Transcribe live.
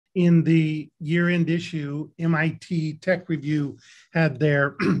in the year-end issue, MIT Tech Review had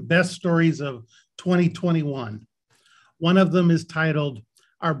their best stories of 2021. One of them is titled,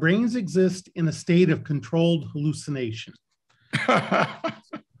 "Our Brains Exist in a State of Controlled Hallucination."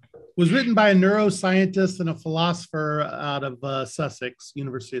 Was written by a neuroscientist and a philosopher out of Sussex,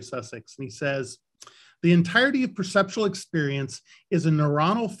 University of Sussex. And he says, "The entirety of perceptual experience is a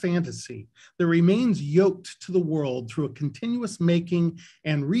neuronal fantasy that remains yoked to the world through a continuous making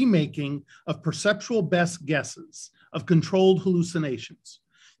and remaking of perceptual best guesses, of controlled hallucinations.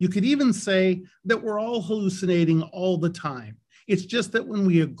 You could even say that we're all hallucinating all the time. It's just that when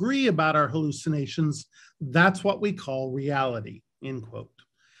we agree about our hallucinations, that's what we call reality," end quote.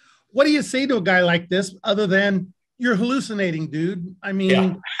 What do you say to a guy like this other than, "You're hallucinating, dude"? I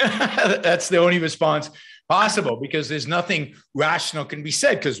mean, yeah. That's the only response possible, because there's nothing rational can be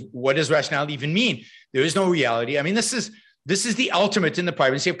said. Because what does rationality even mean? There is no reality. I mean, this is the ultimate in the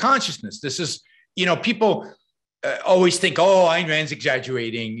privacy of consciousness. This is, people always think, oh, Ayn Rand's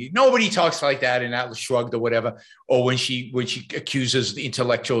exaggerating. Nobody talks like that in Atlas Shrugged or whatever. Or when she accuses the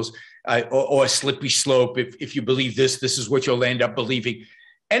intellectuals or a slippery slope. If you believe this is what you'll end up believing.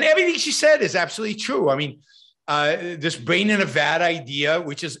 And everything she said is absolutely true. I mean, this brain in a vat idea,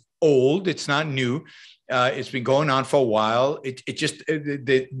 which is old, it's not new. It's been going on for a while.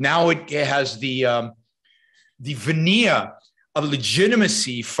 Now it has the veneer of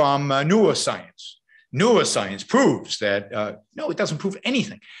legitimacy from neuroscience. Neuroscience proves that, no, it doesn't prove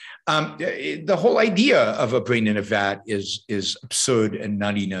anything. The whole idea of a brain in a vat is absurd and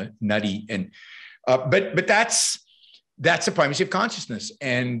nutty. And but that's the primacy of consciousness.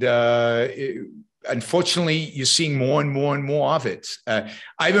 And unfortunately, you're seeing more and more and more of it.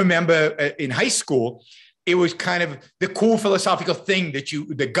 I remember in high school, it was kind of the cool philosophical thing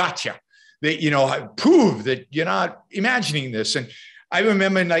the gotcha, that, prove that you're not imagining this. And I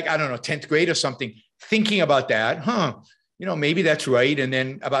remember in 10th grade or something, thinking about that, maybe that's right. And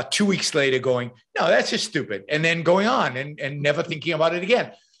then about 2 weeks later going, no, that's just stupid. And then going on and never thinking about it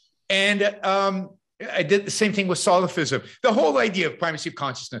again. And I did the same thing with solipsism. The whole idea of primacy of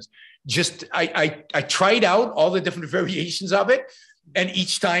consciousness, I tried out all the different variations of it, and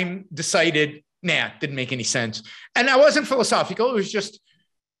each time decided, nah, didn't make any sense. And I wasn't philosophical. It just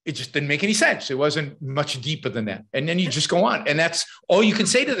didn't make any sense. It wasn't much deeper than that. And then you just go on. And that's all you can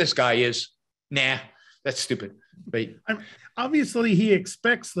say to this guy is, nah, that's stupid. Right? Obviously, he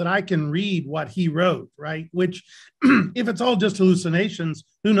expects that I can read what he wrote, right? Which, if it's all just hallucinations,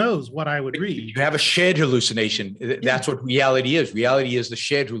 who knows what I would read? You have a shared hallucination. That's what reality is. Reality is the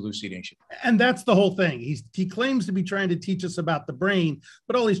shared hallucination. And that's the whole thing. He claims to be trying to teach us about the brain,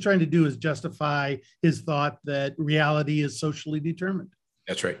 but all he's trying to do is justify his thought that reality is socially determined.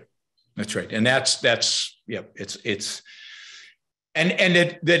 That's right. That's right. And that's yeah. It's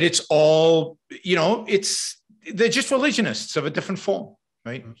it's all, they're just religionists of a different form,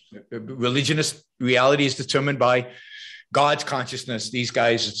 right? Religionist reality is determined by God's consciousness. These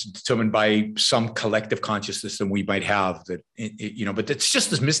guys, it's determined by some collective consciousness that we might have but it's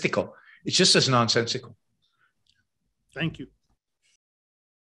just as mystical. It's just as nonsensical. Thank you.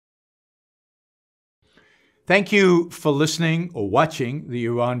 Thank you for listening or watching the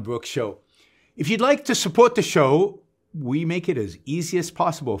Yaron Brook Show. If you'd like to support the show, we make it as easy as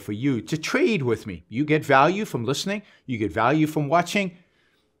possible for you to trade with me. You get value from listening. You get value from watching.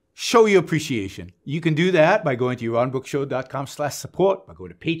 Show your appreciation. You can do that by going to yaronbrookshow.com/support, by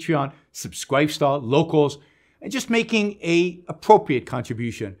going to Patreon, Subscribestar, Locals, and just making a appropriate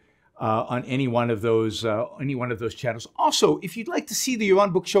contribution on any one of those channels. Also, if you'd like to see the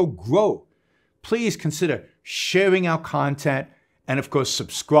Yaron Brook Show grow, please consider sharing our content and, of course,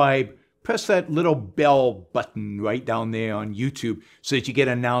 subscribe. Press that little bell button right down there on YouTube so that you get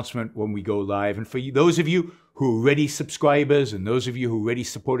an announcement when we go live. And for those of you who are already subscribers and those of you who are already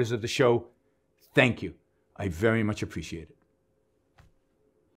supporters of the show, thank you. I very much appreciate it.